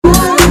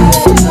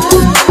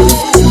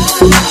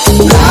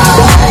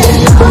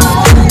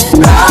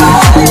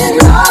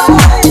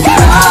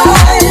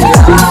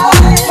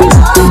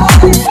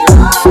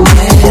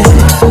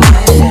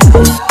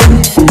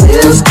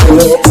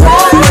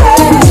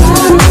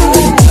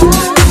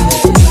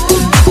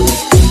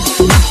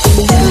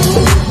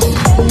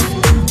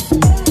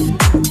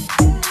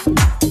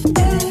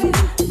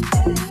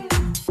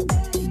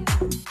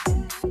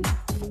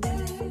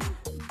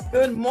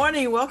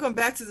morning. Welcome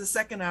back to the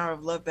second hour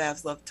of Love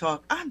Babs Love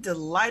Talk. I'm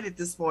delighted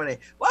this morning.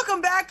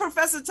 Welcome back,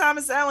 Professor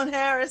Thomas Allen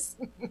Harris.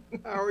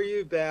 How are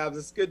you, Babs?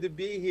 It's good to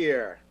be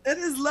here. It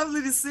is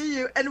lovely to see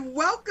you. And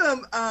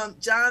welcome,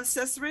 John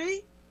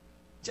Cesare.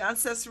 John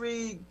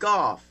Cesare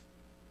Goff.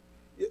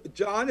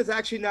 John is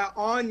actually not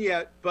on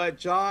yet, but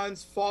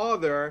John's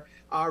father,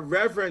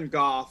 Reverend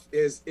Goff,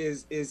 is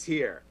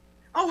here.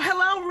 Oh,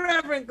 hello,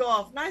 Reverend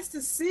Goff. Nice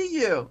to see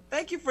you.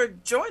 Thank you for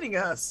joining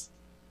us.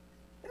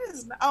 It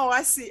is. Oh,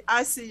 I see.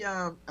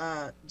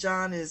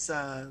 John is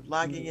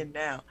logging in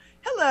now.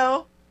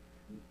 Hello.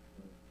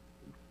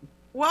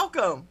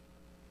 Welcome.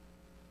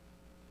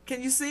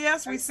 Can you see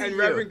us? We see and you.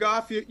 Reverend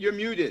Goff, you're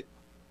muted.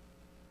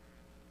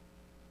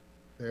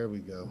 There we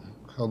go.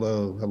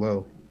 Hello,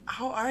 hello.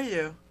 How are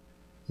you?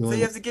 So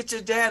you have to get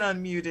your dad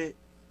unmuted.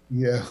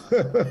 Yeah.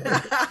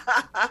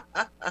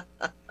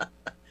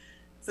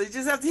 So you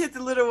just have to hit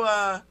the little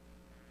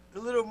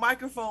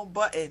microphone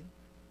button.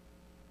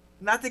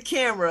 Not the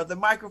camera, the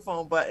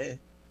microphone button.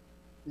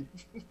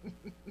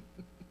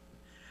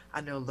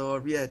 I know,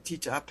 Lord, we had to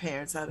teach our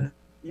parents how to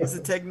use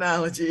the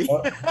technology.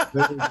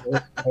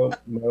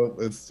 No,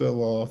 it's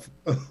still off.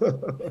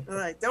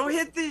 Like, don't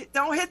hit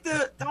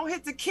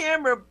the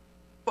camera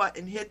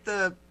button. Hit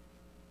the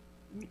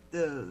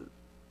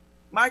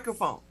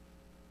microphone.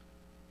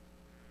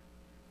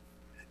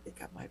 I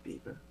think I might be.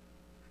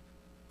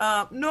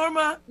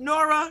 Nora,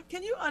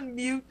 can you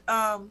unmute?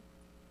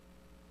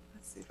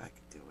 Let's see if I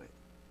can do it.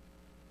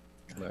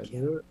 Can I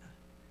do it?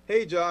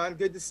 Hey, John,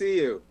 good to see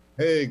you.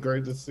 Hey,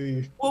 great to see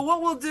you. Well,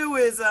 what we'll do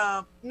is,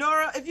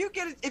 Nora,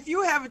 if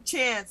you have a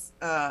chance,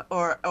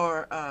 or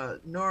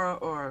Nora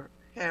or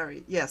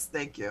Harry, yes,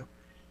 thank you.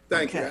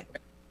 Thank you.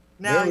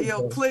 Now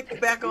you'll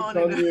click back on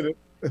it.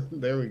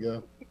 There we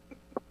go.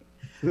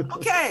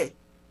 Okay,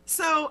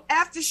 so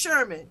after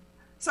Sherman,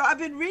 so I've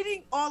been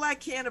reading all I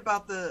can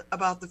about the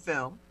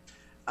film,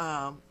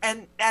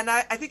 and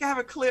I think I have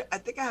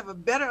a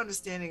better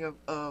understanding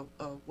of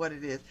what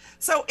it is.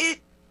 So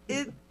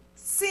it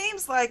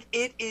seems like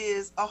it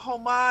is a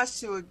homage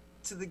to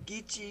the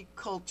Geechee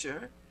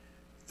culture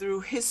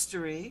through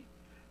history,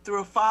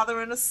 through a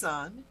father and a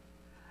son,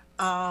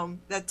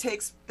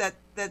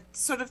 that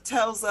sort of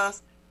tells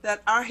us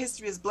that our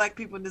history as Black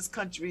people in this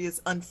country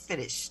is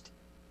unfinished.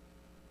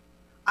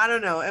 I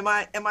don't know. Am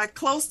I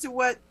close to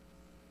what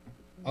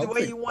the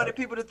way you wanted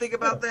people to think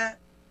about that?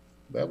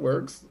 That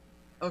works.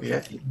 Okay.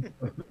 Yeah.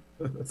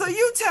 So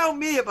you tell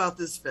me about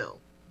this film,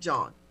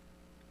 John.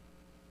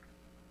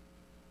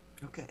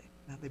 Okay.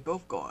 Now they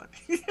both gone.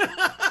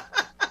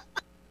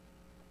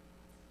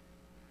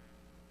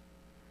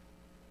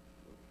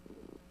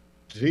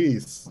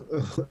 Jeez.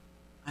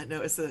 I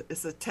know it's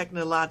a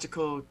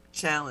technological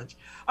challenge.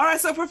 All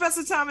right, so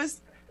Professor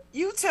Thomas,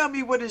 you tell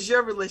me, what is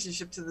your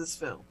relationship to this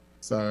film?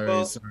 Sorry.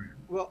 That's all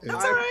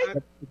right.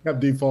 I kept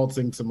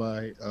defaulting to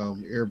my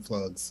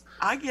earplugs.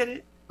 I get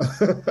it.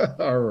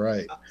 All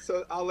right.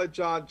 So I'll let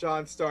John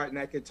start, and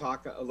I can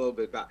talk a little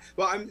bit about.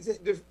 Well,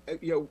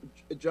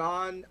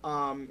 John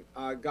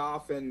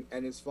Goff and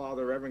his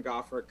father, Reverend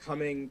Goff, are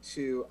coming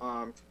to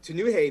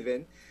New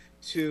Haven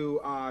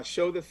to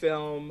show the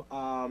film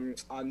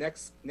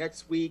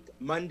next week,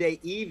 Monday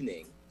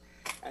evening,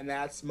 and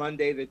that's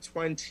Monday the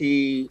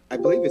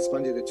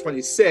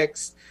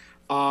 26th,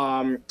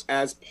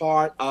 as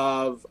part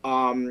of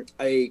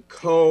a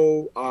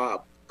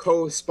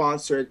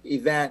co-sponsored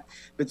event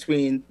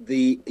between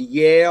the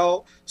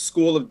Yale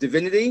School of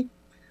Divinity,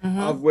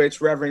 of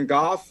which Reverend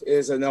Goff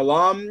is an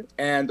alum,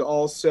 and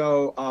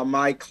also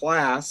my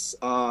class,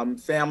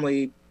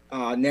 Family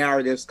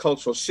Narratives,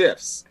 Cultural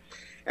Shifts.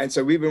 And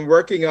so we've been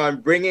working on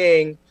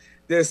bringing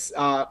this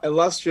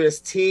illustrious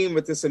team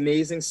with this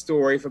amazing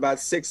story for about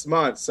 6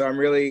 months. So I'm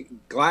really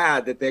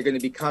glad that they're going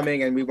to be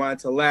coming, and we wanted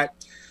to let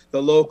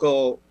the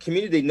local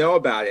community know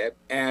about it.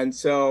 And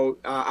so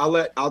I'll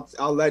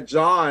let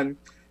John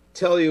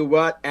tell you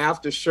what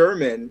After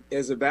Sherman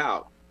is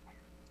about.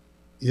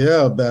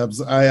 Yeah, Babs.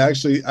 I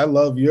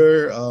love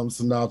your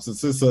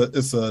synopsis.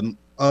 It's an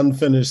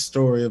unfinished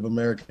story of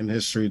American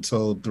history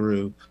told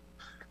through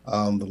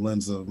the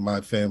lens of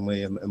my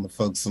family and the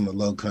folks in the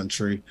Low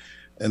Country.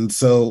 And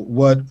so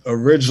what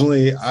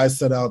originally I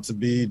set out to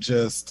be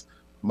just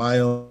my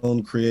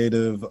own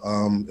creative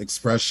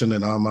expression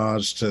and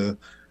homage to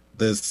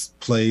this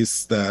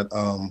place that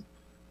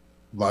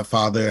my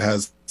father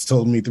has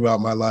told me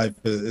throughout my life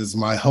is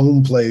my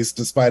home place,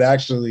 despite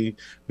actually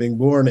being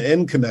born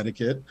in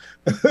Connecticut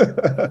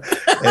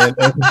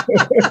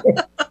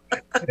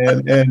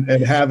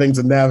and having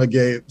to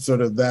navigate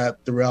sort of that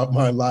throughout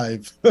my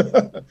life.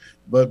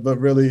 but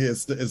really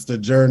it's the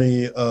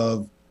journey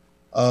of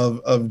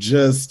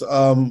just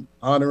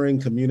honoring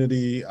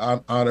community,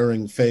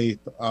 honoring faith,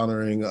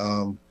 honoring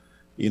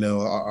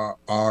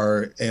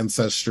our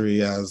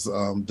ancestry as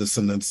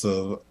descendants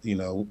of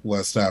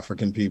West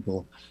African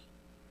people.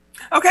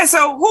 Okay,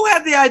 so who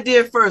had the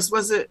idea first?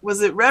 Was it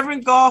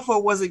Reverend Goff,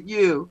 or was it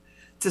you,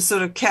 to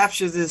sort of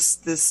capture this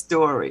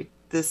story,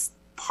 this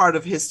part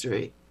of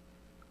history?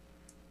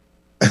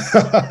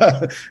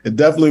 It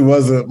definitely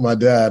wasn't my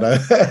dad. I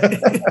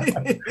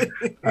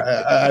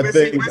Was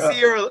think he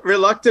your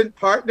reluctant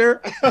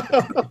partner?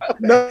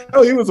 no,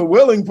 he was a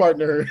willing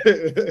partner.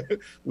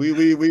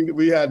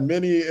 We had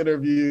many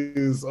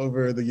interviews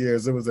over the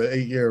years. It was an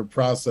 8-year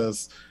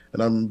process,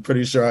 and I'm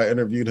pretty sure I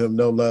interviewed him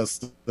no less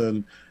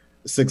than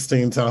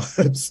 16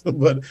 times.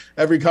 But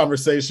every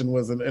conversation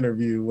was an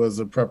interview, was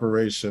a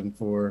preparation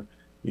for,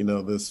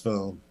 this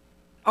film.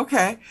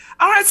 Okay.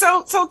 All right.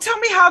 So tell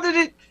me,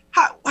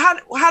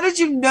 how did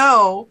you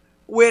know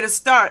where to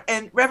start?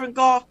 And Reverend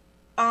Goff,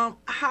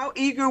 how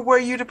eager were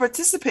you to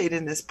participate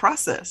in this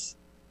process?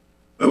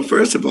 Well,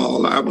 first of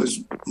all, I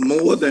was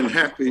more than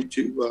happy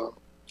to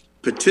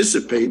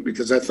participate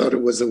because I thought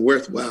it was a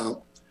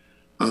worthwhile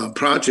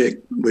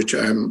project, which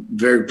I'm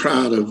very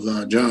proud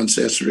of John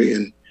Cesare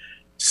and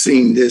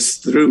seeing this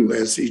through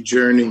as he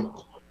journeyed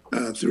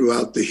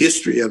throughout the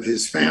history of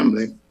his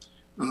family,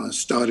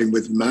 starting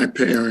with my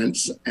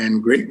parents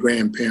and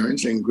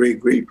great-grandparents and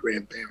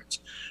great-great-grandparents,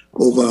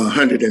 over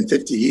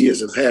 150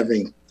 years of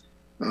having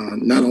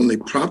not only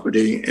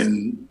property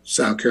in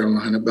South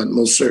Carolina, but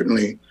most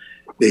certainly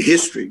the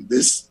history.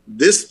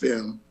 This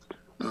film,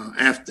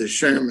 after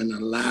Sherman,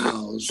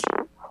 allows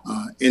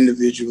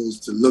individuals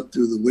to look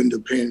through the window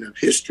pane of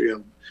history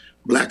of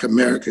Black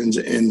Americans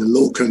in the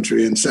Low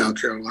Country in South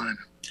Carolina.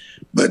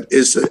 But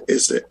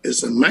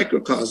it's a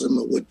microcosm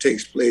of what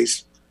takes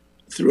place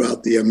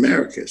throughout the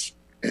Americas,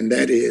 and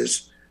that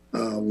is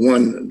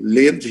one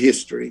lived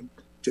history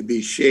to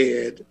be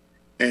shared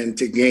and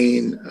to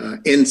gain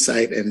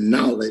insight and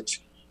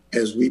knowledge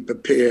as we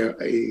prepare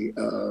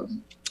a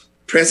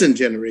present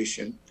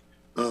generation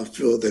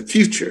for the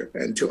future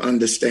and to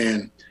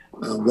understand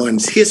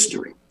one's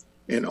history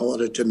in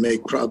order to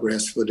make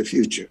progress for the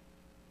future.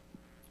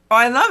 Oh,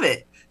 I love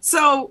it.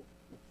 So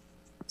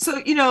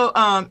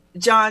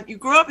John, you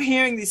grew up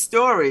hearing these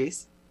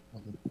stories.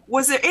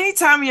 Was there any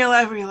time in your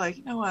life where you're like,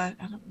 you know what,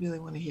 I don't really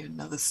want to hear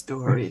another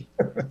story?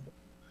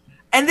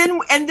 and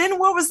then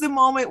what was the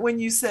moment when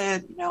you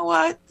said, you know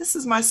what, this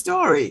is my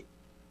story.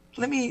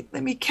 Let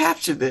me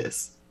capture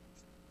this.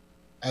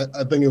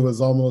 I think it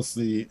was almost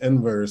the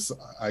inverse.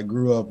 I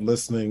grew up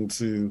listening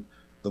to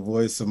the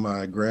voice of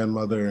my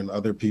grandmother and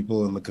other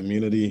people in the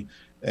community.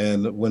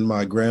 And when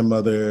my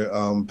grandmother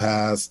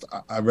passed,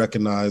 I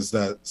recognized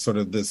that sort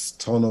of this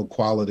tonal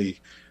quality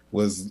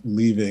was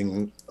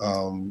leaving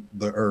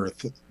the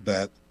earth.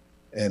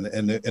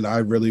 And I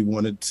really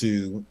wanted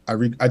to.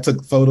 I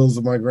took photos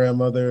of my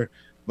grandmother,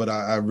 but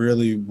I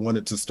really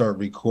wanted to start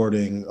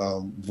recording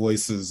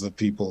voices of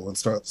people and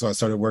so I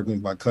started working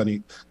with my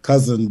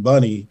cousin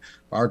Bunny.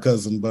 Our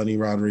cousin Bunny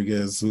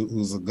Rodriguez,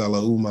 who's a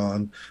Gullah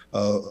Uman,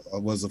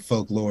 was a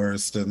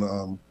folklorist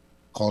and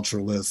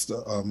culturalist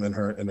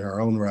in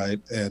her own right,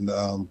 and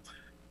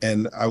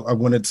I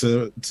wanted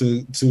to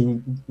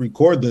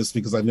record this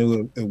because I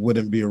knew it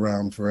wouldn't be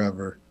around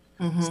forever.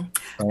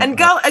 Mm-hmm. And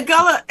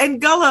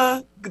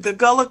Gullah, the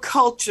Gullah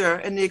culture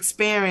and the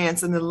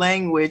experience and the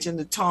language and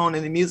the tone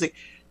and the music,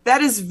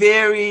 that is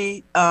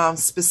very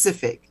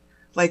specific.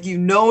 Like, you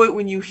know it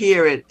when you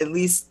hear it, at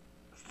least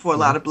for a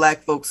lot of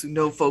Black folks who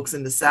know folks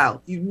in the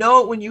South. You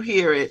know it when you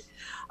hear it.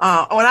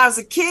 When I was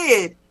a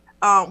kid,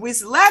 we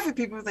used to laugh at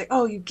people and think,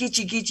 oh, you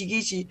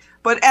geechee.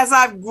 But as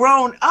I've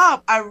grown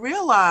up, I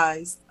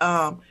realized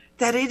that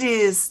it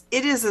is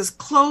as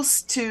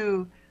close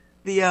to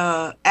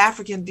the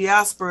African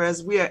diaspora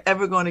as we are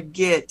ever going to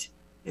get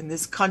in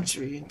this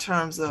country in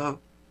terms of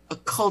a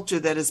culture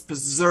that is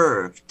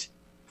preserved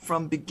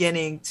from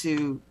beginning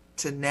to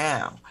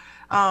now.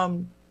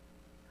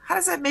 How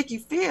does that make you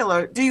feel?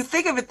 Or do you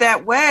think of it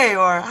that way?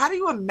 Or how do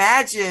you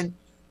imagine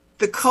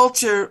the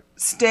culture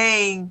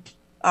staying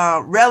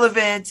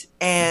relevant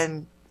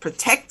and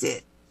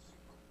protected?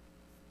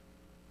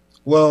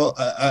 Well,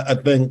 I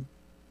think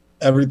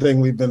everything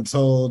we've been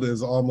told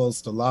is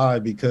almost a lie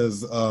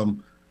because,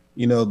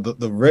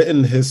 the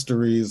written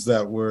histories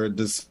that were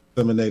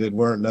disseminated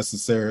weren't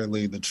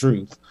necessarily the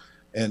truth.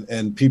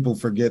 And people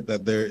forget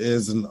that there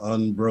is an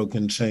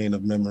unbroken chain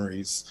of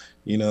memories,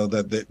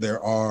 that there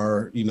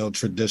are,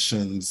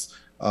 traditions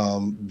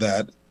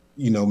that,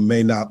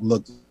 may not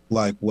look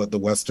like what the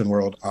Western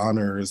world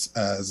honors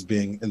as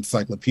being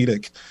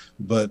encyclopedic,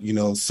 but,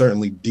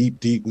 certainly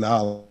deep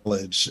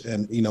knowledge.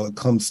 And, it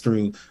comes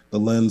through the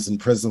lens and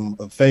prism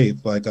of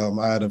faith. Like I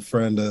had a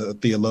friend, a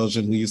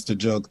theologian, who used to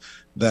joke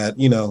that,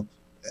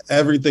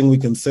 everything we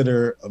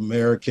consider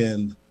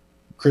American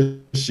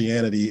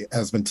Christianity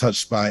has been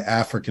touched by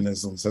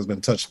Africanisms, has been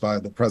touched by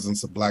the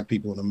presence of Black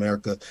people in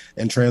America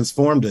and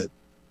transformed it.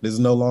 It is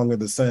no longer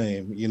the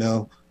same,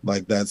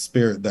 like that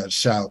spirit, that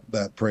shout,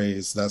 that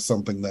praise, that's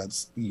something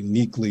that's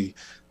uniquely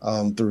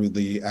through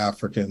the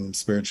African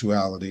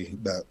spirituality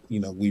that,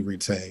 we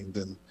retained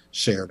and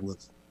shared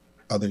with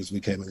others we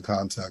came in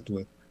contact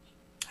with.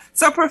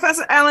 So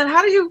Professor Allen,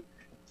 how do you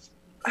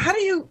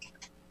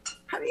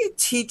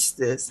teach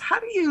this? How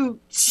do you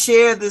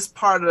share this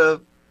part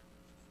of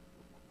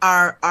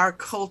our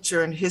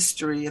culture and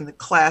history in the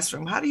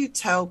classroom? How do you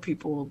tell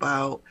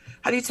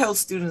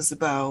students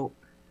about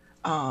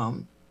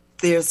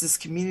there's this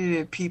community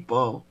of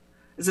people.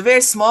 It's a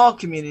very small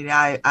community,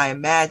 I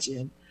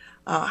imagine.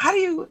 How do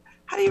you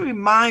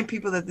remind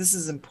people that this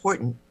is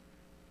important?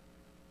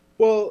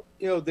 Well,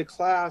 the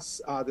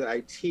class that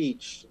I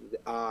teach,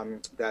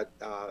 that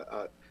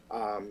the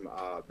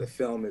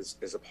film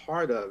is a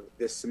part of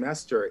this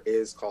semester,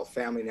 is called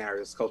Family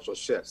Narratives, Cultural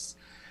Shifts.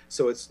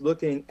 So it's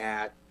looking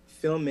at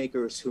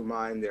filmmakers who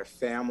mine their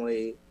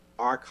family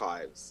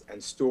archives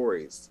and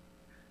stories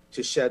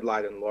to shed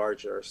light on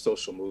larger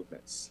social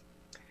movements.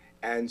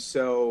 And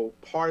so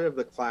part of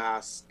the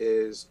class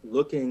is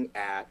looking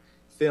at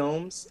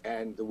films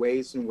and the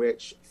ways in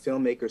which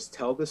filmmakers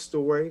tell the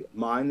story,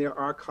 mine their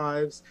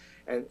archives.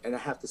 And I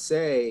have to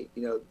say,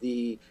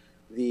 the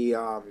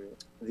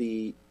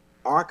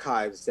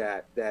archives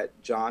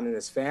that John and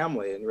his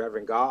family and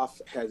Reverend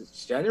Goff has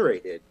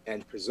generated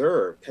and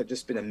preserved have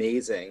just been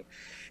amazing.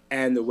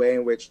 And the way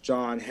in which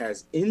John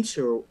has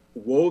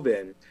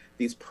interwoven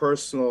these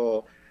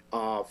personal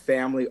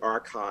family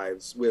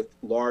archives with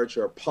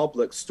larger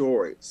public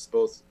stories,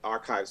 both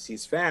archives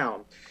he's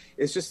found,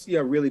 is just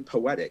really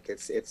poetic.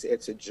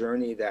 It's a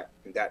journey that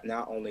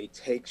not only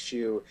takes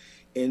you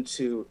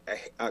into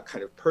a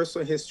kind of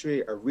personal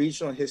history, a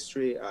regional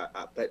history,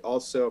 but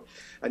also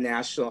a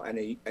national and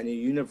a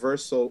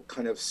universal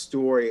kind of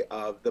story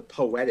of the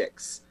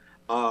poetics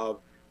of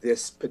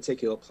this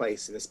particular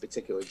place and this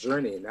particular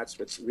journey. And that's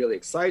what's really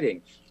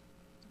exciting.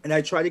 And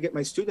I try to get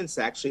my students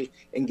to actually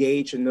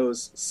engage in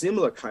those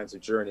similar kinds of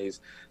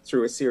journeys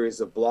through a series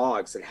of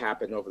blogs that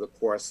happen over the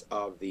course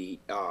of the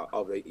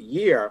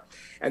year.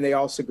 And they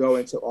also go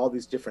into all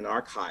these different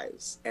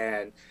archives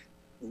and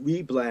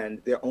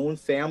reblend their own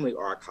family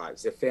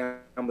archives, their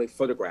family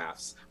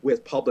photographs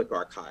with public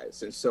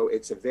archives. And so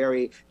it's a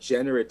very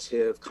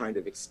generative kind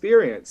of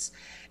experience.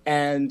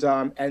 And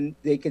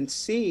they can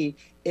see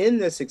in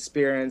this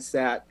experience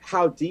that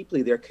how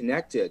deeply they're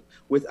connected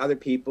with other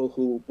people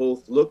who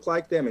both look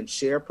like them and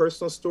share a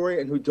personal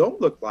story, and who don't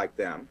look like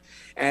them,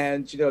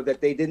 and that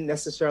they didn't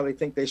necessarily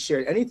think they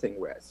shared anything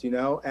with,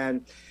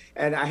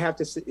 and I have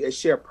to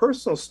share a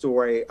personal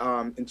story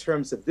in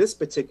terms of this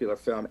particular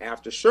film,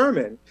 After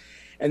Sherman.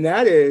 And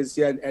that is,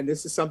 and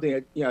this is something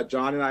that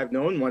John and I have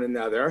known one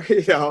another,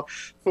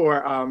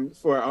 for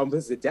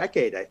almost a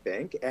decade, I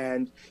think.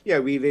 And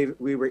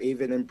we were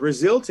even in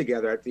Brazil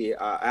together at the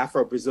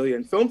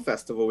Afro-Brazilian Film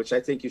Festival, which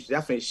I think you should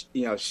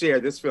definitely share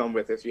this film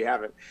with if you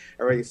haven't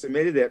already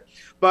submitted it.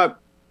 But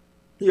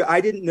I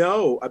didn't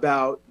know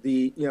about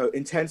the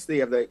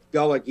intensity of the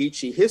Gullah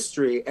Geechee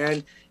history,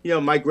 and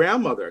my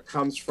grandmother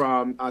comes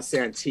from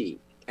Santee,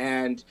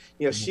 and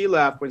she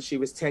left when she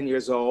was 10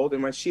 years old,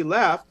 and when she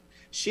left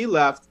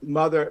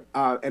Mother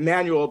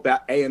Emmanuel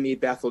AME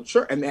Bethel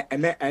Church,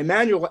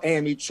 Emmanuel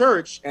AME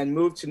Church, and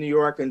moved to New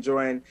York and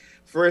joined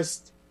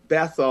First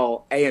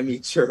Bethel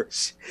AME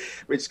Church,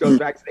 which goes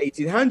back to the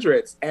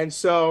 1800s. And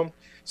so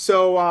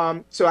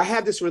I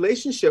had this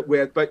relationship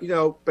with, but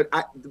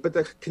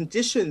the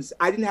conditions,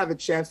 I didn't have a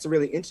chance to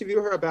really interview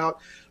her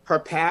about her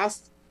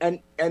past,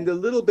 and the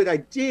little bit I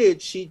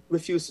did, she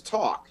refused to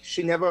talk.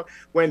 She never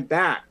went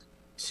back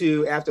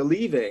after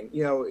leaving,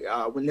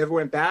 we never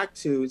went back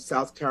to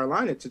South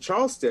Carolina, to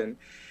Charleston.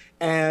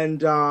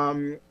 And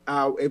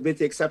with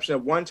the exception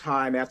of one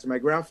time after my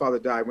grandfather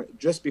died,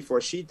 just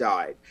before she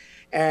died,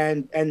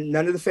 and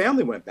none of the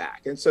family went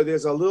back. And so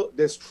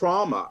there's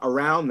trauma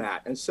around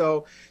that. And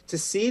so to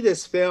see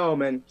this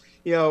film and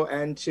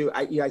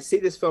I see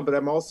this film, but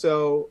I'm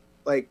also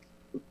like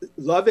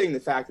loving the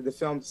fact that the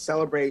film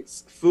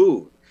celebrates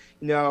food,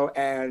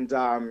 and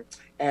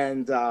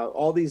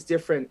all these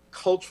different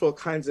cultural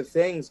kinds of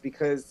things,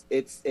 because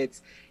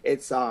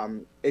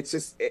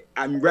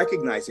I'm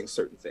recognizing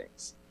certain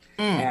things.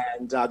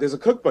 And there's a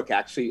cookbook,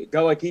 actually,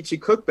 Gullah Geechee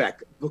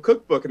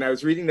cookbook, and I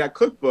was reading that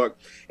cookbook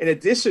in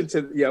addition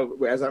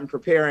to as I'm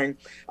preparing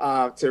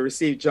to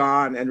receive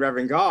John and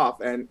Reverend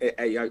Goff and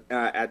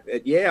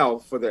at Yale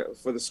for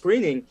the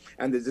screening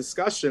and the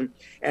discussion,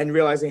 and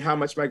realizing how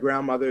much my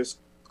grandmother's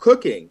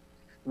cooking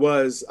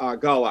was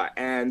Gullah.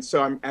 And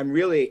so I'm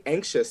really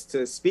anxious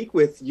to speak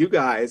with you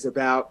guys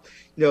about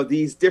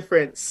these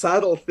different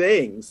subtle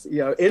things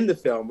in the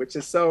film, which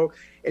is so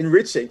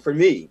enriching for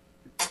me.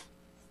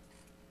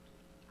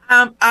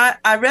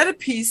 I read a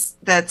piece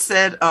that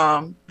said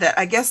that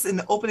I guess in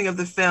the opening of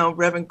the film,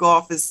 Reverend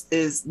Goff's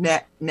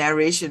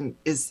narration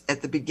is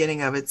at the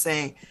beginning of it,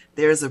 saying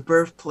there is a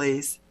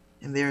birthplace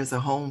and there is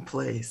a home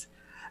place.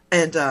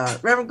 And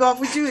Reverend Goff,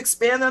 would you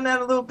expand on that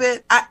a little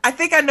bit? I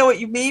think I know what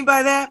you mean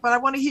by that, but I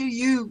want to hear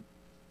you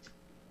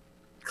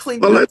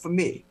clean it up for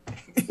me.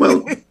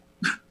 Well,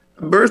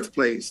 a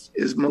birthplace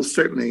is most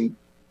certainly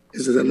a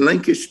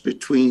linkage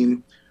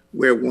between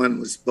where one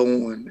was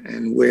born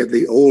and where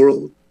the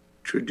oral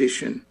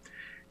tradition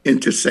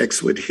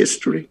intersects with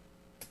history,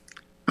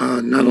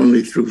 not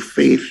only through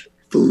faith,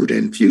 food,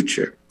 and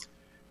future,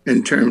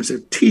 in terms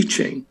of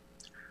teaching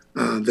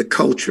the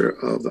culture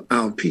of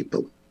our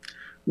people,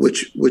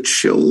 which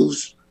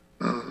shows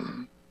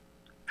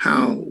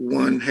how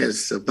one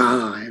has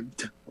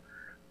survived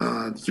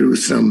through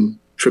some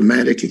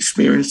traumatic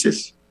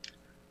experiences,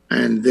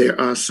 And there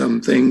are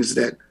some things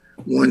that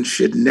one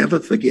should never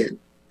forget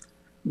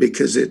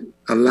because it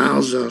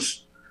allows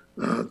us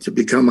to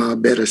become our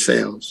better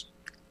selves.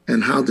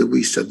 And how do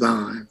we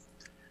survive?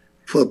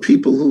 For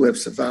people who have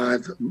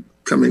survived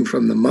coming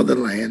from the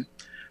motherland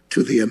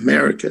to the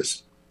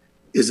Americas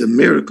is a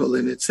miracle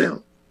in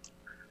itself.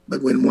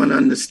 But when one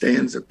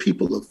understands the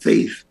people of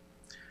faith,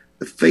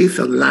 the faith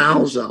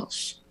allows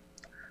us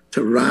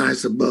to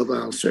rise above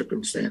our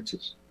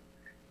circumstances.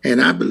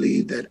 And I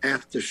believe that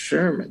after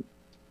Sherman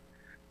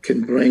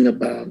can bring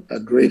about a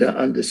greater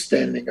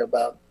understanding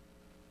about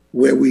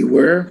where we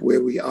were,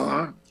 where we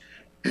are,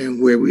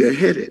 and where we are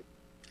headed.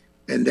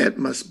 And that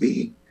must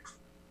be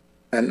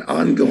an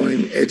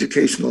ongoing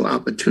educational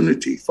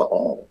opportunity for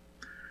all,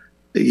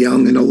 the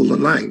young and old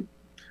alike,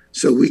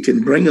 so we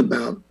can bring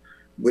about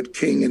what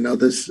King and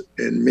others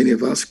and many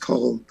of us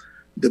call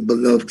the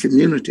beloved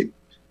community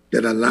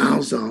that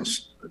allows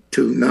us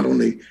to not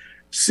only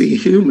see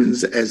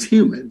humans as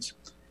humans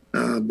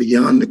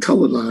beyond the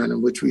color line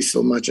in which we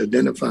so much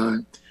identify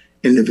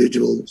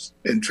individuals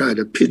and try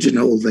to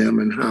pigeonhole them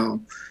and how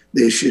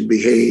they should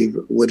behave,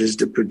 what is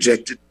the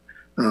projected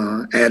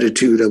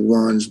attitude of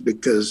one's,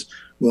 because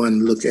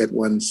one look at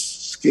one's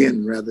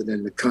skin rather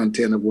than the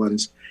content of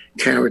one's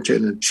character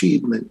and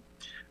achievement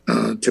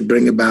to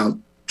bring about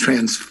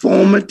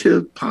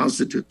transformative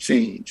positive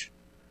change.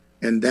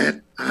 And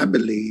that, I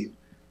believe,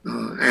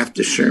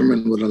 after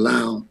Sherman would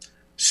allow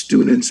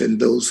students and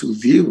those who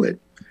view it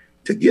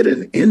to get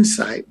an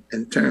insight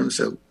in terms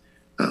of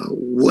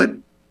what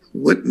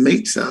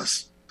makes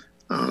us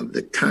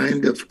the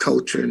kind of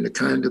culture and the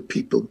kind of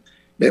people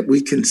that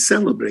we can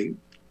celebrate.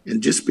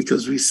 And just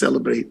because we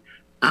celebrate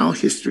our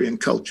history and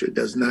culture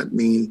does not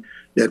mean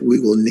that we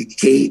will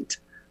negate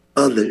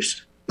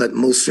others, but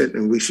most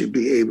certainly we should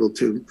be able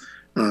to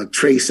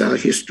trace our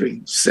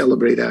history,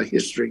 celebrate our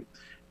history,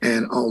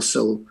 and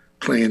also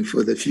plan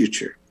for the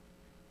future.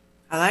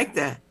 I like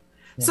that.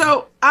 Yeah.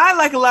 So I,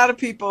 like a lot of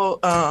people,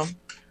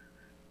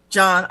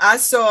 John, I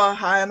saw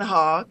High on the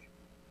Hog,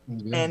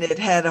 and it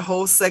had a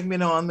whole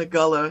segment on the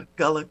Gullah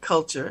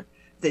culture.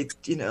 They,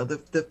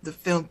 the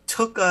film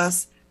took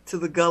us to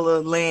the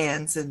Gullah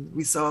lands, and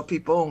we saw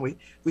people, and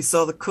we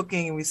saw the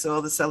cooking, and we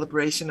saw the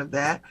celebration of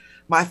that.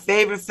 My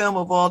favorite film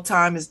of all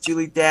time is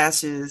Julie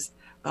Dash's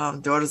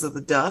Daughters of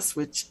the Dust,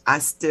 which I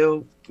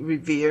still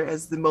revere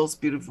as the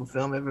most beautiful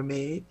film ever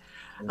made.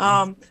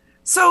 Do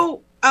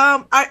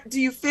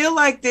you feel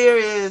like there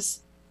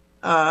is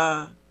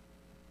a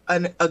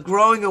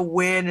growing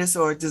awareness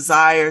or a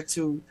desire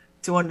to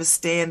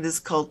understand this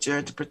culture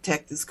and to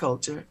protect this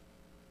culture?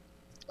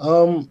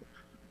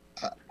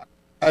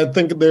 I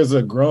think there's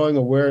a growing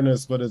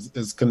awareness, but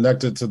it's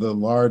connected to the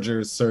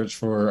larger search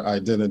for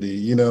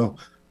identity.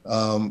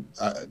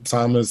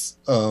 Thomas,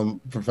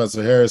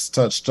 Professor Harris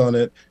touched on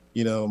it.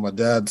 My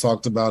dad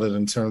talked about it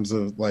in terms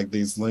of like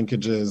these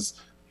linkages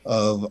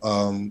of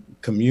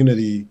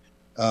community.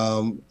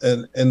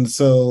 And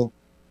so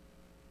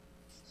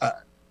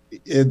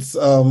it's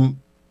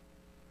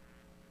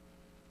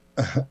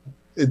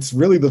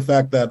really the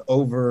fact that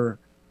over,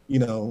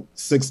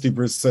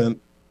 60%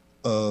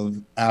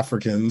 of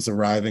Africans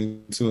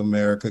arriving to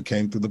America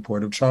came through the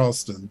port of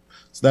Charleston.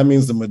 So that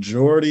means the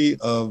majority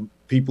of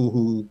people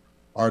who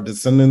are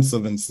descendants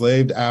of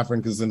enslaved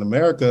Africans in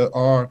America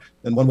are,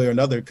 in one way or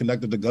another,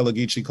 connected to Gullah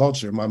Geechee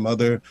culture. My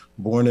mother,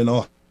 born in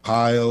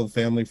Ohio,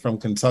 family from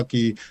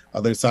Kentucky,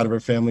 other side of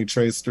her family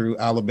traced through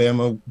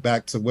Alabama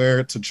back to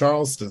where? To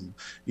Charleston,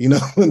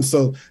 and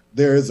so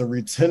there is a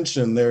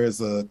retention, there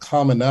is a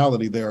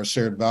commonality, there are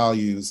shared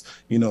values,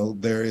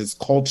 there is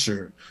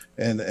culture.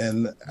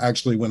 And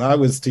actually when I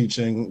was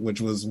teaching, which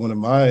was one of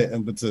my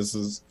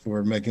impetuses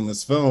for making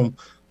this film,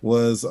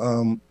 was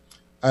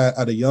I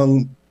had a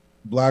young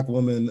Black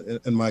woman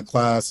in my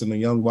class, and a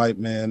young white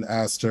man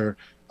asked her,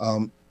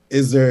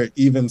 is there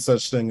even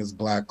such thing as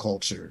Black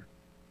culture?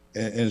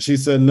 And she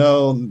said,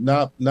 no,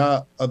 not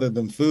other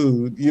than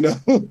food,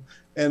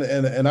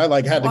 and I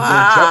like had to go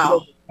jump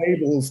up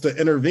tables to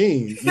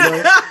intervene,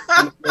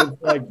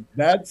 It's like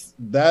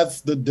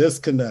that's the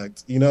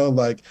disconnect,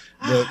 like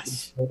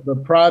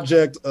the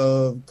project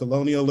of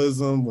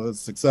colonialism was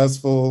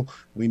successful.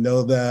 We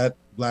know that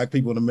Black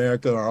people in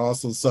America are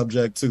also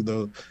subject to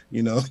the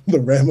the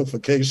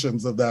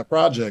ramifications of that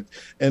project,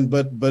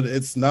 but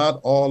it's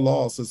not all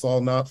lost, it's all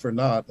not for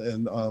naught.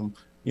 And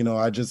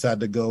I just had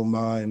to go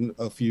mine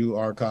a few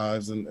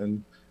archives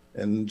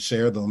and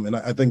share them. And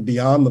I think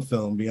beyond the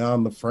film,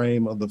 beyond the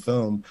frame of the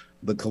film,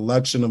 the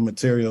collection of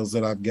materials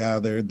that I've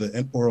gathered,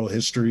 the oral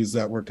histories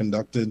that were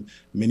conducted,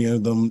 many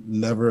of them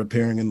never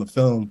appearing in the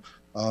film,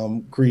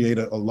 create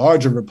a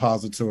larger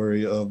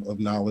repository of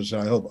knowledge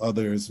that I hope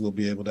others will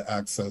be able to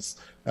access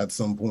at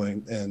some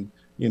point. And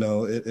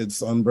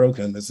it's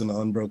unbroken. It's an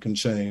unbroken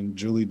chain.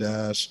 Julie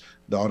Dash,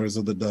 Daughters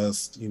of the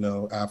Dust,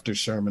 after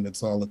Sherman,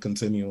 it's all a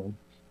continuum.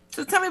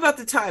 So tell me about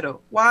the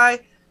title. Why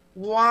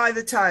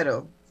the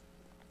title?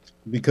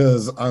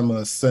 Because I'm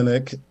a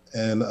cynic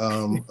and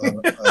a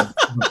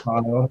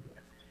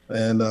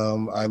and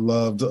I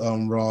loved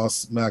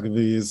Ross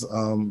McAvee's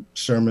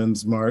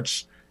Sherman's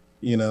March,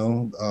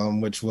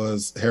 which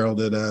was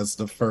heralded as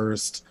the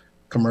first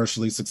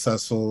commercially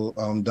successful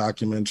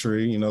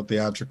documentary,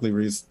 theatrically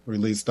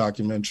released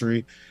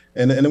documentary.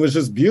 And it was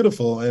just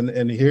beautiful.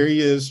 And here he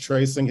is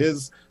tracing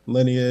his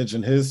lineage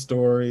and his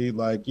story,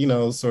 like,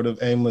 sort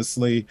of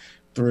aimlessly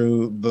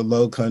through the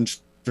Low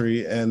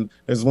Country. And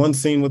there's one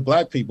scene with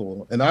Black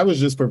people, and I was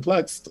just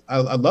perplexed.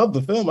 I love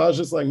the film. I was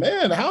just like,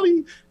 man, how do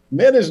you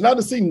manage not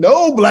to see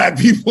no Black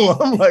people?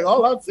 I'm like,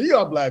 all I see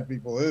are Black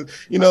people.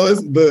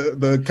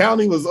 The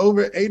county was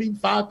over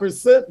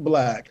 85%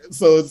 Black.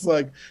 So it's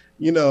like,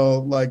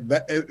 like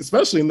that,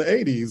 especially in the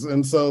 80s.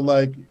 And so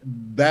like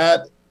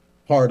that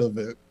part of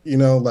it,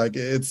 like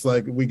it's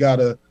like we got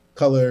to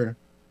color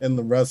in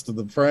the rest of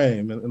the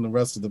frame and in the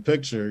rest of the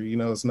picture.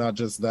 It's not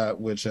just that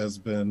which has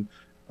been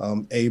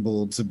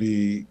able to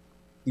be,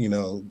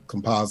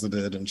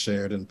 composited and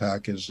shared and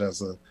packaged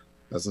as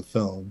a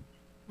film.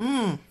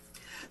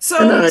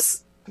 So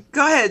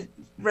go ahead,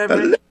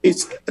 Reverend.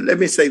 Let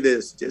me say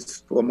this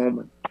just for a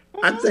moment.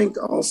 I think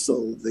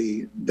also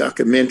the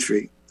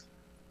documentary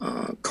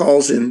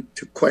calls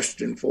into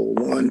question for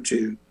one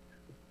to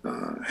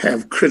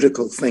have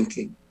critical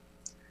thinking.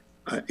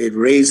 It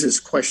raises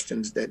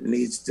questions that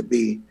needs to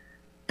be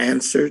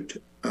answered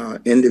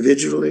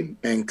individually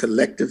and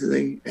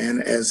collectively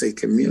and as a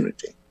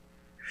community.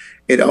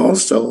 It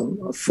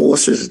also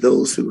forces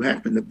those who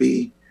happen to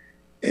be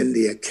in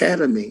the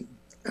academy,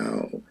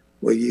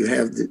 where you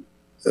have the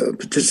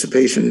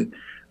participation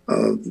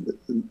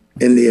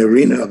in the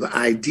arena of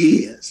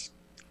ideas,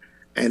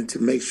 and to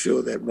make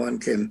sure that one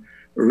can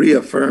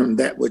reaffirm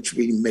that which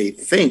we may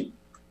think,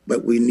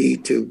 but we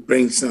need to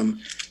bring some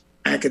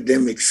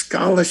academic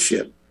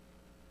scholarship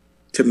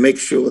to make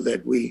sure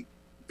that we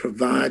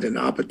provide an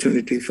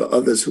opportunity for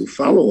others who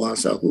follow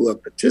us or who are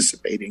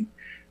participating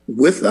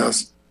with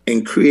us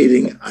in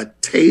creating a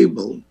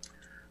table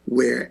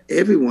where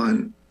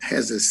everyone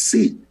has a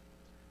seat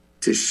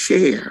to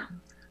share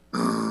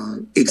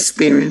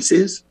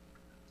experiences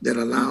that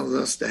allows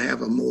us to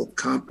have a more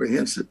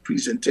comprehensive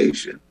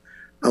presentation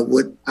of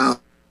what our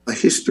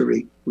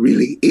history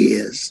really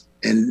is,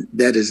 and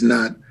that is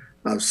not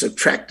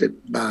subtracted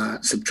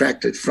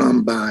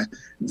from by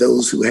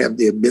those who have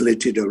the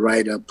ability to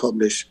write or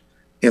publish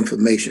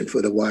information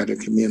for the wider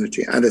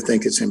community. I don't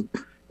think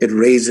it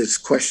raises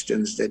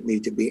questions that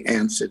need to be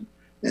answered.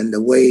 And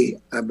the way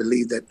I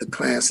believe that the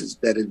classes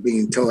that is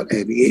being taught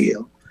at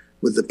Yale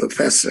with the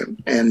professor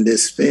and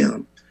this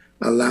film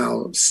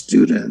allow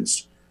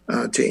students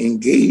to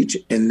engage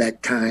in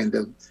that kind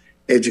of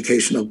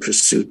educational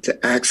pursuit,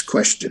 to ask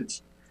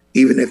questions,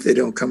 even if they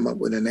don't come up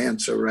with an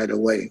answer right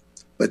away,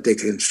 but they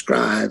can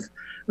strive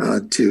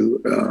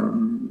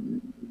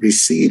to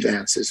receive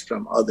answers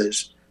from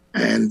others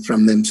and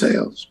from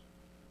themselves.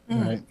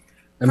 Right.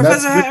 And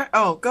Professor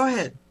go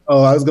ahead.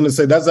 Oh, I was going to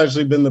say that's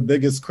actually been the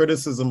biggest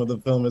criticism of the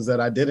film, is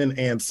that I didn't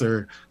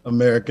answer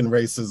American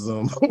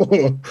racism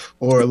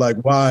or like,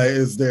 why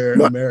is there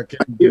American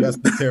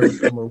domestic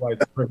terrorism or white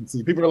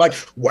supremacy? People are like,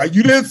 why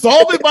you didn't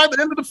solve it by the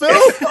end of the film?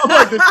 I'm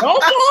like, did y'all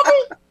solve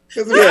it?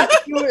 Because if you had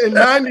to do it in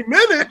 90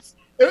 minutes,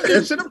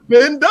 it should have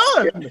been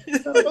done.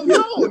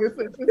 No,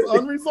 it's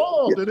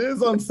unresolved. It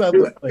is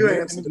unsettling.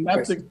 And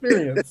that's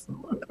experience.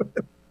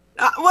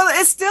 Well,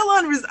 it's still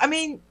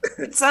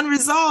it's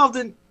unresolved,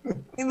 and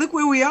look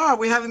where we are.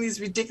 We're having these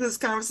ridiculous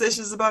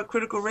conversations about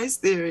critical race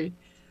theory,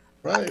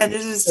 right? And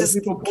it has just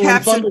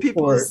captured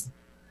people's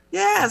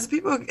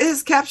it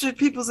has captured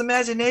people's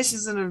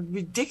imaginations in a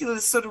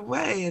ridiculous sort of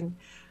way, and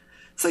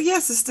so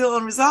yes, it's still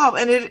unresolved,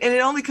 and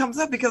it only comes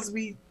up because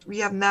we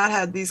have not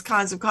had these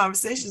kinds of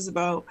conversations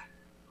about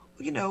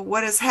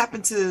what has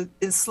happened to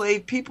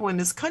enslaved people in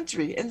this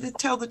country, and to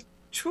tell the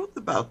truth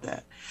about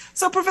that.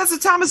 So, Professor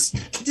Thomas,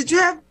 did you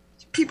have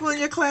people in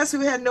your class who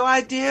had no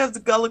idea of the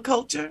Gullah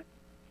culture?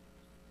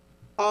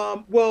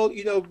 Well,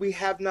 we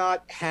have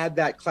not had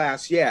that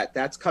class yet.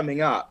 That's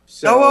coming up.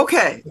 So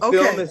okay. The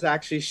film is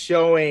actually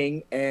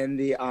showing in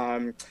the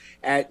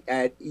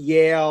at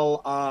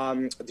Yale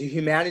the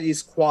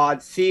Humanities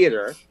Quad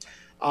Theater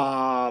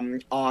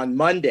on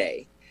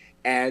Monday,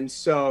 and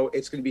so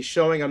it's going to be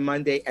showing on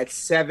Monday at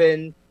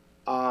 7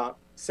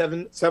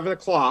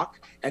 o'clock,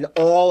 and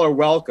all are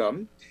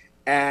welcome.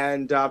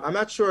 And I'm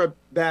not sure,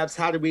 Babs,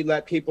 how do we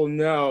let people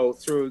know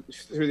through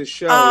the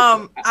show?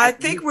 I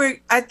think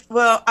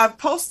I've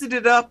posted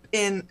it up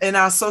in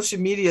our social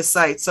media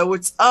site, so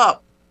it's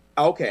up.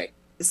 Okay.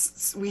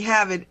 We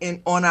have it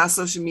on our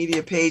social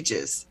media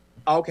pages.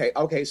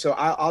 Okay. So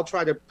I'll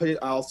try to put it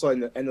also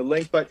in the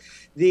link. But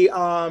the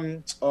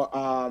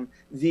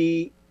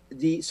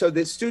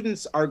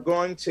students are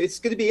going to. It's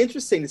going to be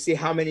interesting to see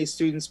how many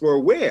students were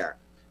aware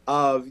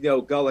of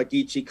Gullah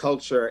Geechee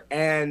culture,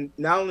 and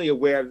not only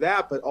aware of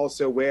that, but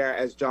also aware,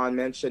 as John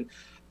mentioned,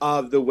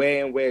 of the way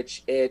in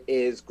which it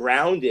is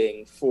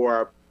grounding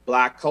for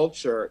Black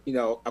culture,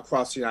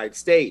 across the United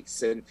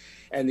States, and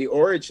the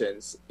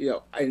origins.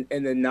 In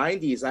the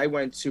 90s, I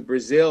went to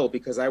Brazil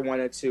because I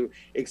wanted to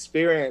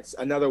experience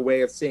another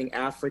way of seeing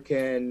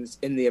Africans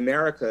in the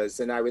Americas,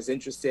 and I was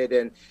interested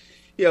in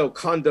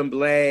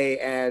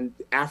candomblé and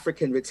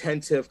African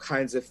retentive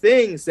kinds of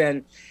things.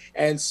 And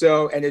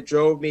it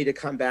drove me to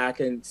come back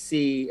and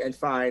see and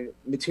find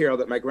material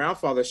that my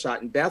grandfather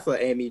shot in Bethel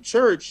AME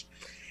Church.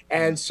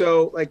 And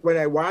so, like, when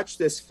I watch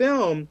this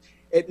film,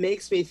 it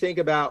makes me think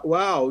about,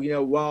 wow,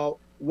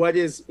 what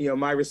is,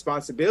 my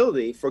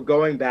responsibility for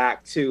going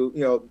back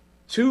to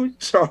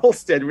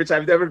Charleston, which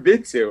I've never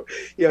been to,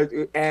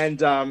 and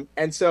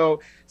so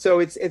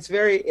it's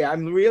very,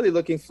 I'm really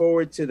looking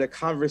forward to the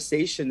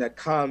conversation that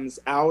comes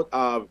out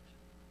of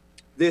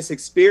this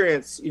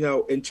experience,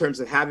 in terms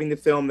of having the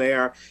film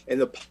there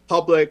and the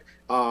public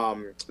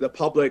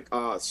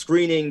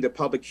screening, the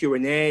public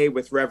Q&A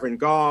with Reverend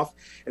Goff,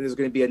 and there's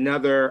going to be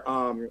another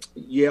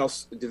Yale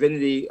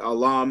Divinity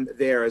alum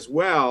there as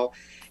well.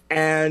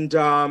 And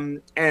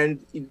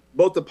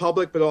both the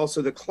public, but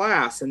also the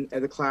class, and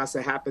the class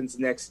that happens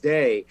next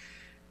day.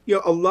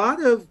 A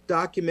lot of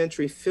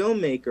documentary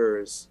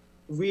filmmakers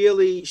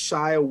really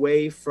shy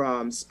away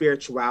from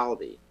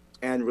spirituality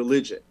and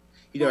religion,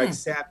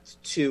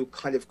 except to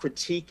kind of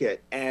critique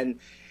it. And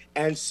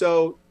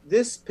so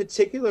this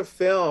particular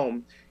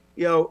film,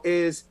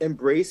 is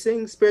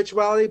embracing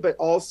spirituality, but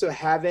also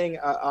having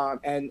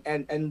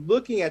and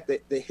looking at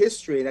the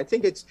history. And I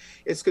think it's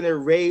going to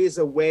raise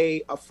a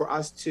way for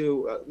us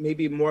to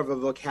maybe more of a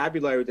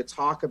vocabulary to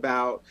talk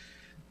about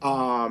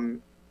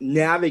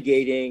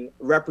navigating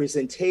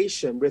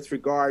representation with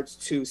regards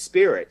to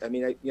spirit. I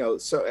mean,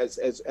 so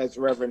as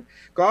Reverend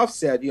Goff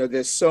said,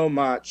 there's so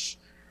much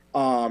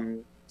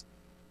pain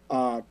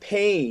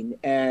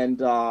and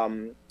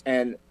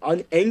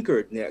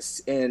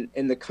unanchoredness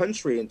in the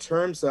country in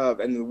terms of,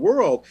 and the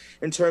world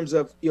in terms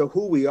of,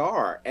 who we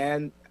are,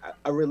 and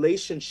a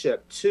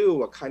relationship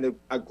to a kind of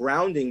a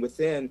grounding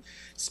within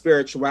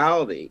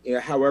spirituality,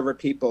 however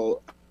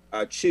people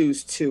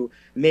choose to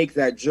make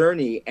that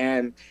journey.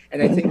 And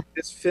I think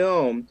this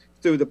film,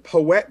 through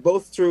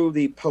both through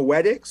the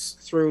poetics,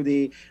 through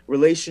the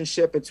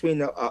relationship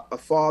between a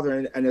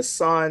father and a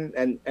son,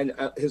 and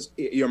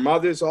your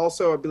mother's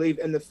also, I believe,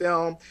 in the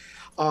film,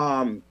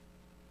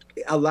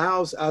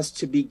 allows us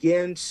to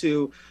begin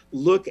to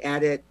look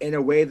at it in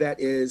a way that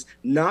is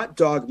not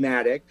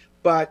dogmatic,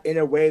 but in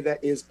a way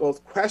that is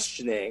both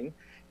questioning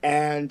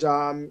and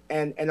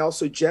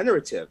also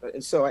generative.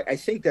 And so I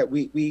think that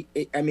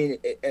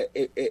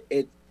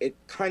it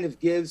kind of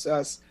gives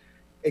us,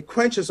 it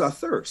quenches our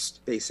thirst,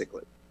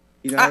 basically.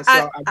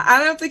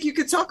 I don't think you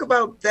could talk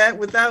about that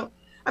without,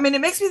 it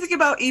makes me think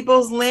about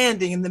Ebo's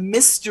Landing and the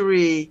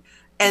mystery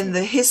and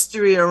the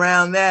history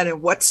around that, and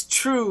what's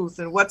truth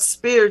and what's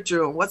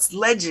spiritual and what's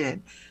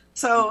legend.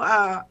 So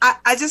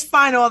I just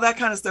find all that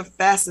kind of stuff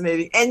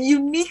fascinating and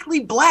uniquely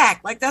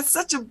Black. Like, that's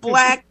such a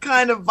Black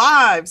kind of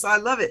vibe. So I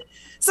love it.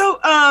 So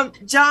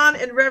John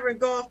and Reverend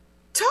Goff,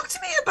 talk to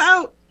me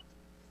about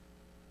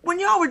when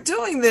y'all were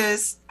doing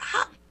this.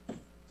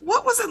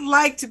 What was it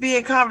like to be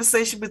in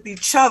conversation with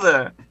each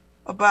other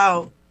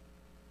about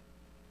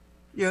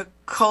your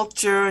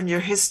culture and your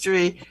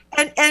history,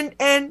 and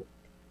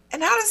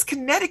how does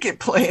Connecticut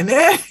play in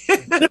that?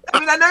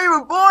 I know you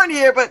were born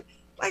here, but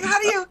like, how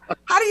do you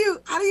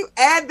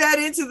add that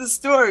into the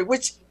story?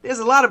 Which there's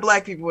a lot of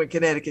Black people in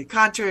Connecticut,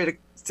 contrary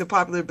to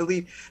popular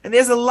belief, and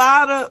there's a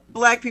lot of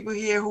Black people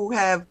here who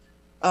have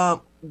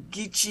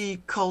Geechee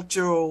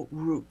cultural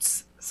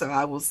roots. So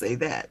I will say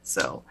that.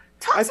 So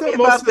I thought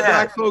most of the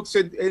Black folks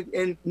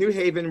in New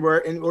Haven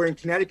or in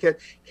Connecticut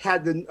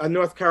had a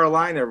North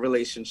Carolina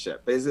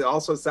relationship. Is it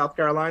also South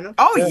Carolina?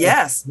 Oh,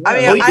 yes.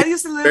 Yeah. I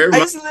used to live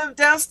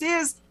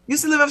downstairs.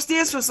 Used to live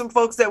upstairs from some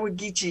folks that were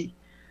Geechee.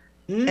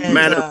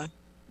 Matter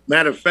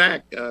of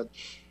fact,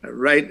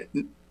 right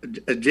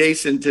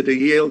adjacent to the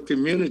Yale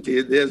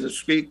community, there's a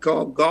street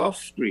called Goff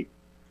Street.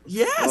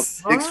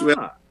 Yes. And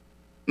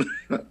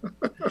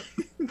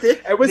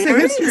what's the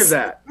history of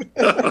that?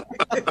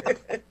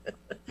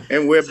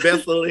 And where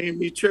Bethel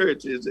AME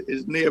Church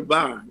is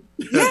nearby.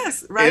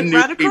 Yes,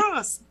 right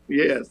across.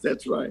 Yes,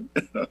 that's right.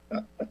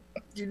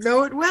 You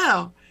know it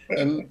well.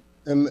 And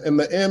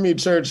the AME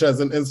Church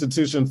as an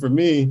institution for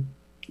me,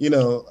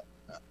 it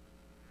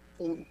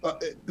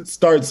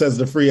starts as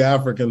the Free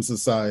African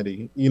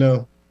Society,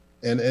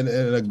 and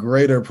a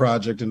greater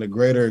project and a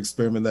greater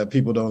experiment that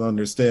people don't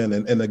understand.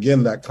 And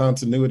again, that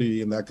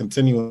continuity and that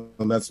continuum,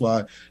 and that's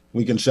why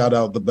we can shout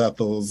out the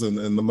Bethels and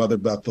the Mother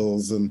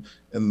Bethels and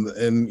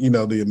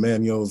the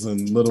Emmanuels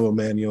and little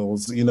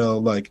Emmanuels,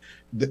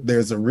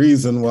 there's a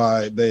reason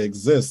why they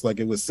exist. Like,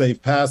 it was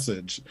safe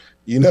passage,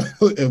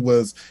 it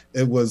was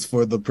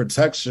for the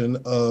protection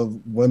of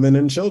women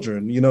and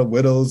children,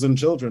 widows and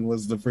children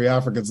was the Free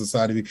African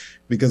Society,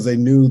 because they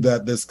knew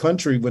that this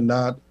country would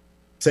not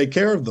take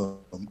care of them,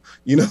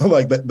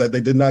 like that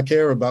they did not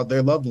care about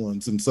their loved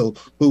ones. And so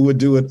who would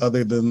do it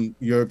other than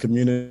your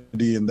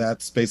community in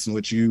that space in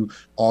which you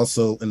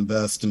also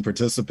invest and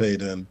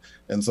participate in?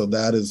 And so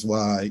that is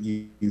why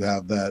you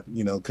have that,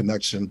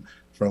 connection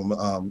from,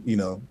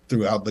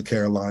 throughout the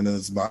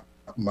Carolinas,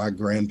 my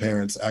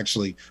grandparents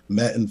actually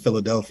met in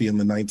Philadelphia in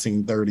the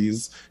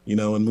 1930s,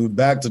 and moved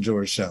back to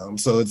Georgetown.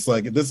 So it's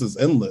like, this is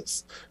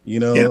endless,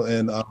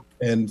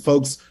 and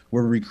folks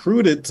were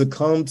recruited to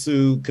come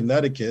to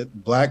Connecticut,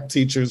 Black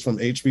teachers from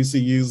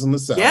HBCUs in the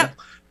South, Yep,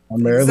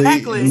 primarily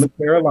exactly. in the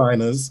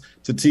Carolinas,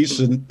 to teach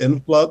an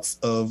influx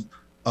of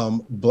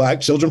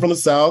Black children from the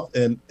South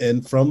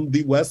and from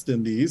the West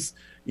Indies,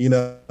 and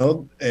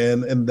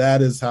that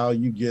is how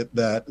you get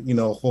that,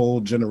 whole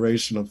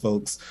generation of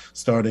folks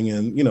starting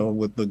in,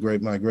 with the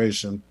Great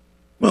Migration.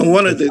 Well,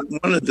 one of the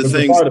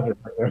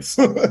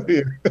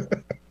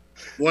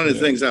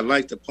things I'd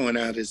like to point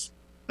out is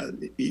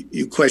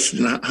you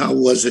question how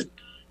was it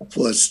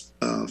for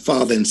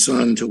father and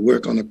son to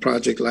work on a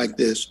project like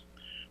this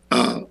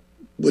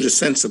with a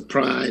sense of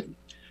pride,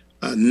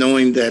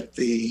 knowing that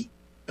the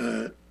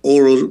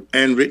oral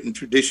and written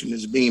tradition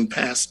is being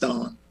passed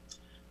on.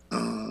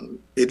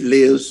 It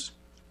lives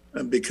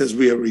because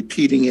we are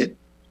repeating it.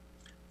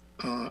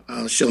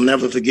 I shall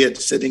never forget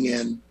sitting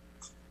in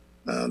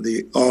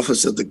the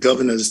office of the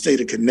governor of the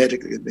state of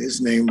Connecticut. His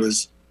name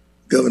was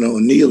Governor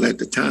O'Neill at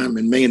the time,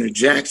 and Maynard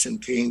Jackson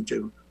came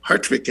to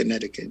Hartford,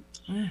 Connecticut,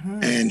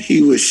 and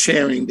he was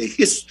sharing the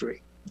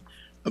history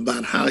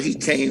about how he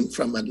came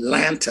from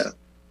Atlanta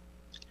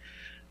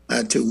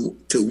to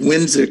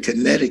Windsor,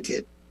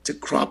 Connecticut, to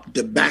crop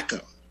tobacco,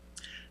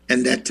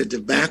 and that the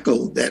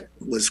tobacco that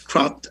was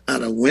cropped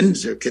out of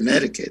Windsor,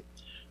 Connecticut,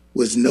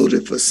 was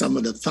noted for some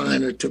of the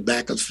finer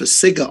tobaccos for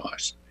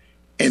cigars.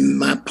 And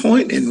my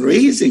point in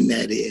raising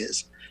that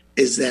is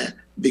that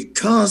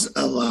because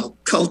of our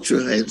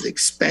culture has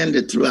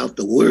expanded throughout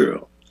the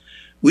world,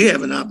 we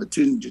have an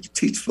opportunity to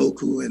teach folk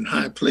who are in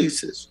high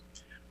places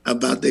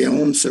about their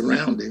own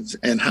surroundings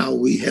and how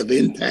we have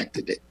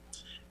impacted it.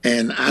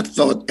 And I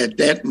thought at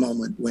that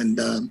moment when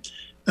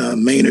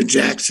Maynard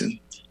Jackson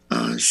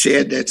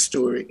shared that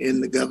story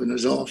in the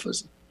governor's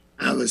office,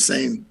 I was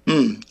saying,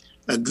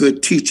 a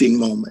good teaching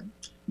moment,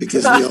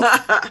 because we all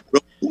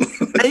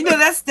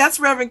that's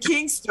Reverend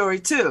King's story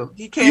too.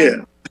 He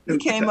came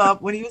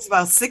up when he was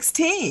about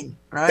 16,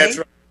 right? That's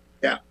right.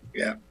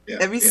 Yeah.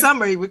 Every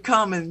summer he would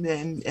come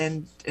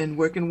and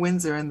work in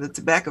Windsor in the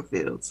tobacco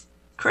fields.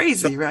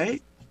 Crazy,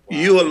 right?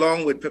 You,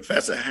 along with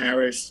Professor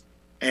Harris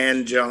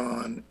and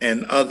John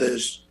and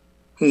others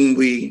whom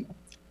we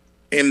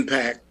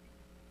impact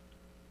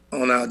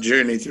on our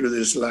journey through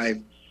this life,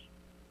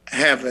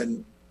 have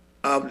an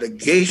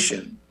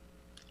obligation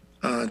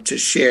to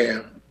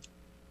share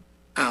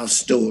our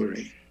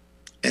story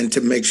and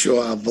to make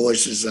sure our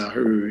voices are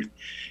heard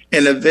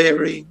in a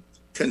very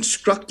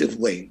constructive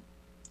way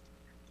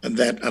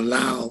that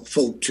allow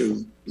folk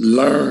to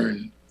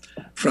learn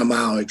from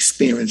our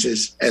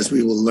experiences as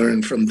we will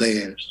learn from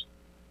theirs.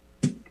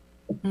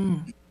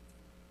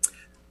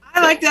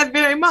 I like that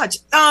very much.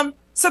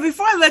 So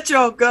before I let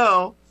y'all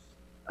go,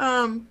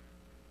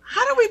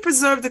 how do we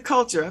preserve the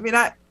culture? I mean,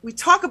 we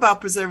talk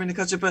about preserving the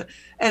culture,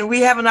 and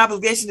we have an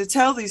obligation to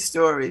tell these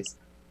stories.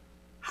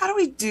 How do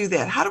we do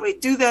that? How do we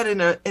do that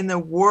in a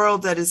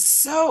world that is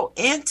so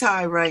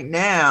anti right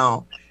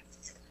now?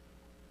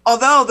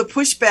 Although the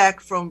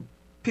pushback from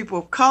people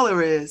of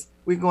color is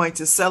we're going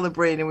to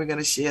celebrate and we're going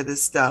to share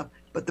this stuff,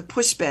 but the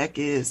pushback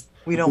is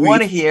we don't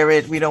want to hear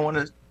it, we don't want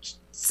to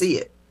see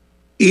it.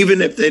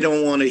 Even if they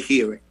don't want to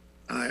hear it,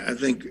 I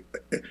think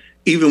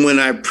even when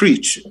I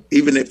preach,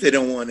 even if they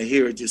don't want to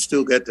hear it, you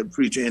still got to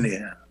preach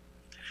anyhow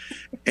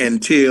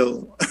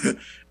until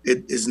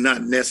it is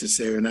not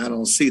necessary. And I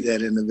don't see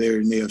that in the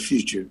very near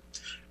future.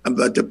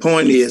 But the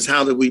point is,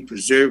 how do we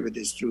preserve it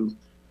is through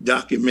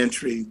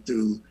documentary,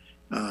 through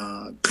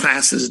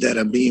classes that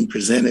are being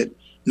presented,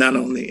 not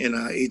only in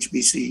our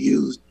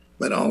HBCUs,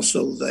 but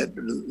also that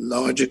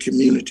larger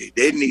community.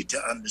 They need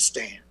to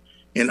understand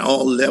in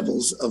all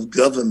levels of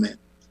government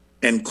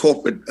and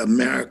corporate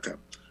America,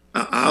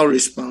 our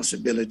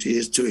responsibility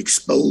is to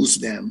expose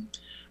them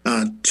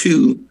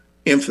to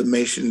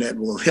information that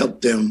will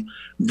help them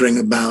bring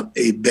about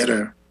a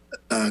better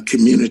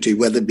community,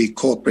 whether it be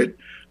corporate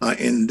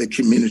in the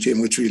community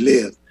in which we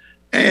live,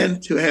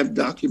 and to have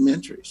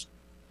documentaries,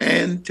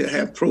 and to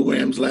have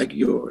programs like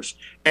yours,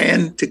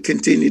 and to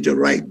continue to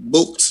write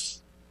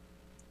books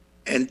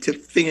and to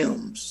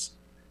films.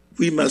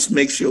 We must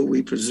make sure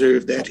we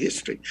preserve that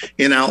history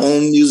in our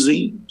own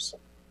museums.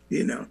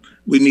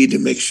 We need to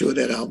make sure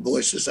that our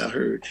voices are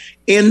heard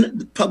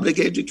in public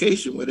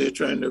education, where they're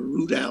trying to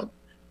root out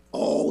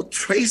all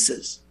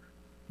traces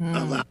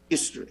of our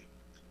history.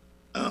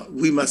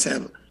 We must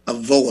have a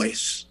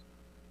voice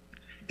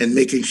in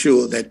making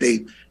sure that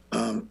they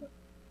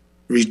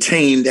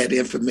retain that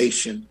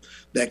information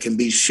that can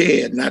be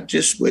shared, not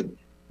just with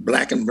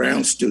Black and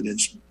brown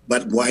students,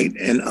 but white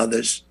and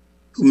others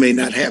who may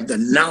not have the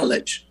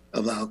knowledge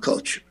of our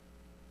culture.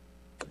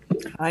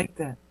 I like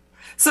that.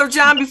 So,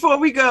 John, before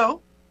we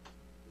go,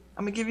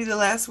 I'm going to give you the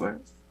last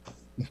word.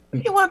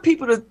 You want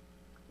people to,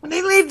 when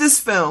they leave this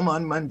film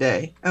on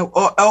Monday,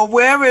 or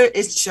wherever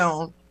it's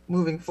shown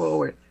moving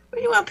forward, what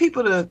do you want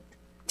people to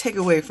take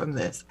away from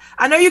this?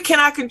 I know you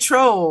cannot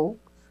control,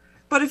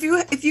 but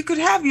if you could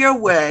have your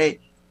way,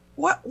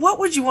 what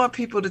would you want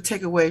people to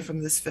take away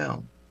from this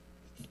film?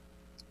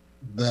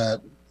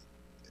 That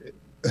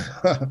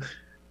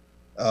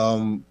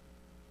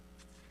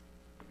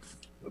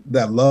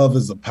that love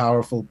is a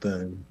powerful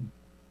thing,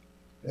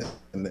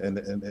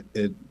 and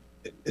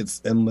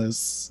it's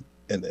endless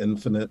and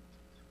infinite,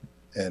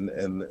 and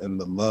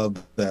the love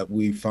that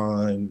we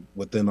find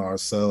within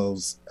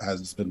ourselves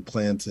has been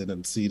planted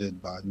and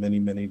seeded by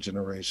many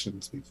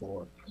generations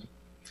before,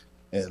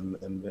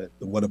 and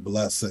what a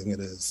blessing it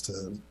is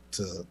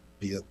to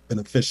be a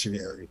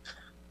beneficiary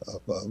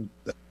of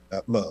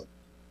that love.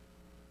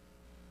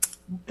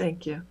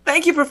 Thank you.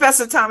 Thank you,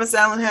 Professor Thomas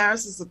Allen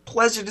Harris. It's a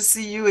pleasure to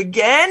see you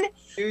again.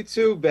 You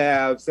too,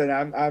 Babs, and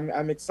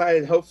I'm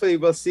excited. Hopefully,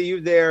 we'll see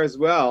you there as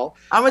well.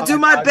 I'm gonna do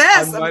my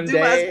best. On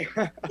Monday.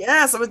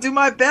 Yes, I'm gonna do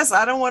my best.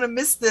 I don't want to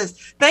miss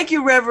this. Thank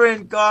you,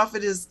 Reverend Goff.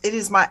 It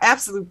is my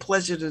absolute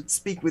pleasure to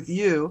speak with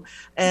you.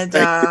 And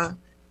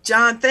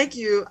John, thank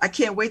you. I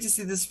can't wait to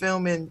see this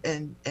film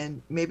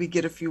and maybe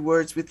get a few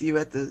words with you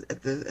at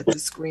the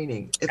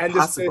screening, if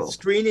possible. The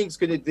screening's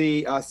going to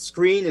be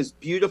screen is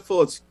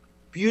beautiful. It's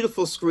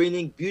beautiful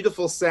screening,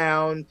 beautiful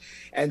sound,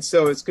 and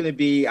so it's going to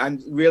be, I'm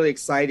really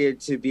excited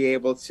to be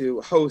able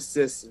to host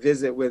this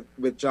visit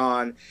with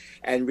John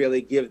and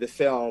really give the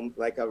film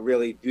like a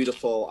really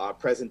beautiful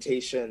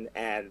presentation,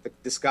 and the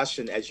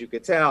discussion, as you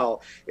could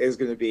tell, is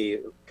going to be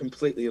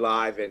completely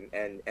live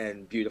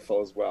and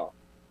beautiful as well.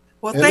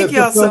 Well, thank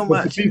y'all so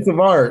much. It's a piece of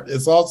art.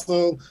 It's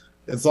also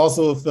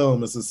a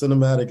film. It's a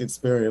cinematic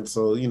experience,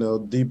 so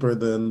deeper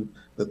than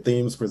the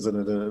themes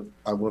presented in it.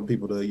 I want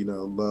people to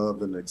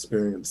love and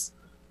experience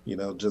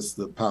just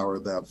the power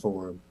of that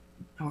form.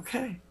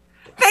 Okay.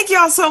 Thank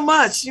y'all so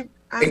much.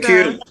 Thank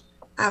you.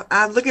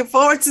 I'm looking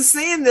forward to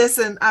seeing this,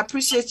 and I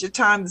appreciate your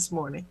time this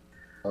morning.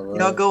 All right.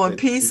 Y'all go in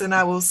peace, and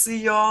I will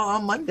see y'all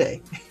on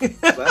Monday.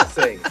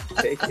 Blessing.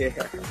 Take care.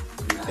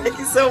 Thank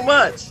you so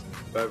much.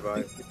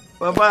 Bye-bye.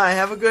 Bye-bye.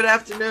 Have a good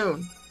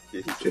afternoon.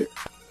 You too.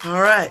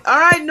 All right. All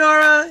right,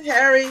 Nora,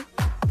 Harry,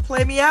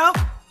 play me out.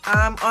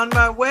 I'm on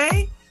my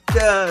way.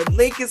 The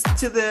link is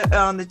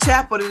on the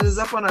chat, but it is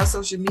up on our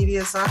social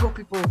media. So I hope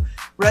people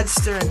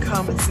register and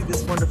come and see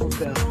this wonderful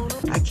film.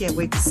 I can't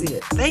wait to see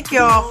it. Thank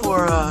y'all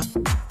for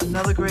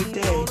another great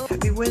day.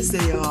 Happy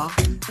Wednesday, y'all.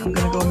 I'm going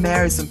to go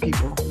marry some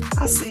people.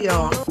 I'll see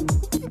y'all.